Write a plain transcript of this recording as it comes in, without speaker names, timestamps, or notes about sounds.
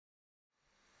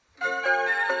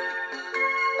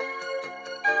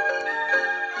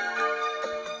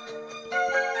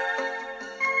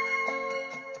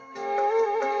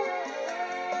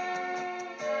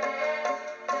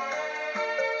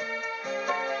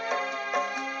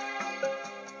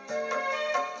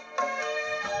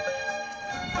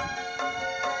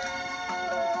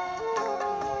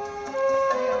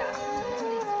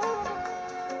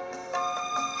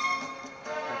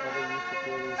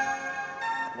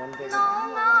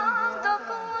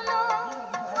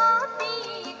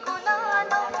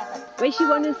Weshi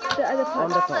one is the other part. On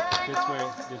the top. That's your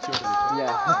position.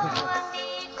 Yeah.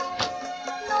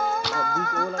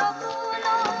 These all are.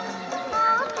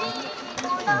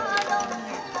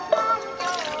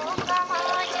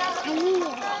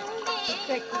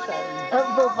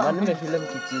 Mana में film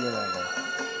खींची है ना?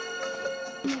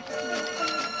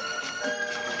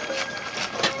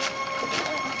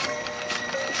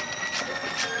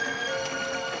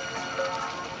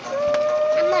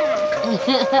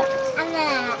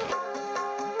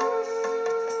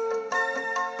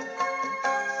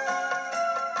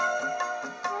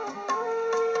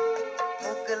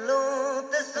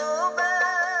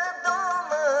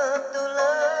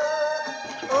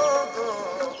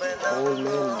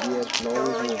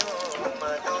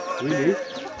 Really?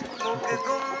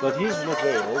 But he's not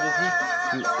very old, is he?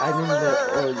 I mean that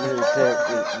you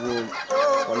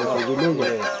know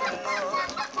that.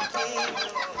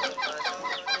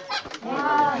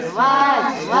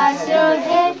 Wash your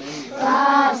head.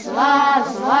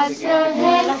 Wash your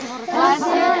head. Wash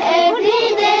your every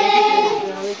day.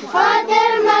 Father,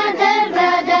 mother,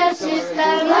 brother,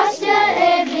 sister, wash your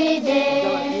every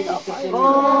day.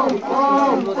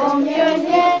 Comb your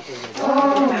hair.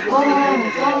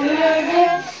 Comb your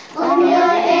hair. Comb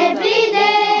your every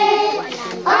day.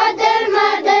 Father,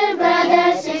 mother, brother,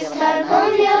 sister,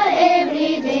 comb your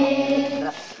every day.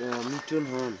 Mutual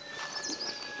home.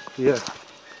 Yeah.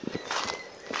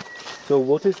 So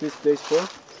what is this place for?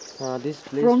 This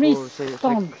place Promise.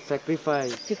 for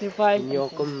sacrifice in your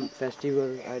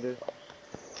festival either.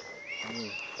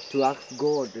 To ask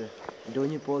God,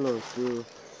 Donny Polo, to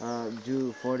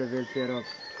do for the welfare of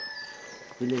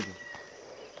village.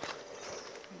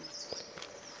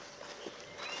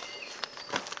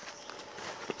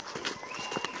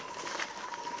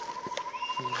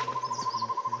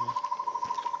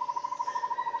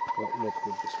 Let's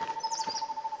go this way.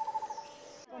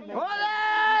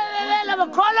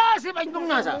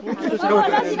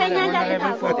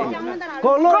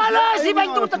 Kalau si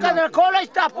bantu tekan kalau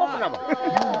stop apa nama?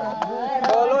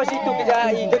 Kalau situ kerja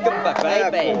itu gempak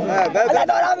baik.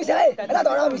 Ada orang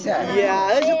bisa. Ya,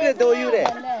 itu ke doyu deh.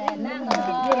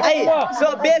 Ay,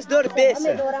 so base door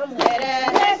base.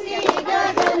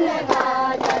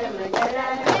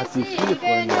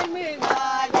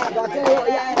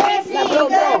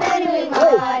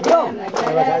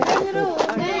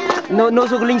 No,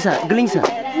 so gelingsa. Kenapa?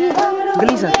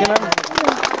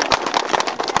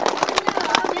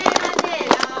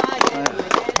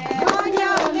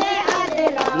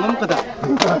 Ngam kata.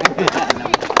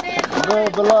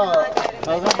 Bela.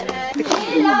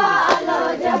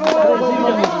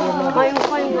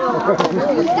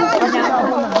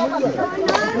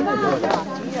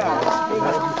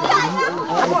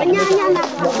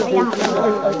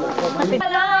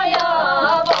 Hello,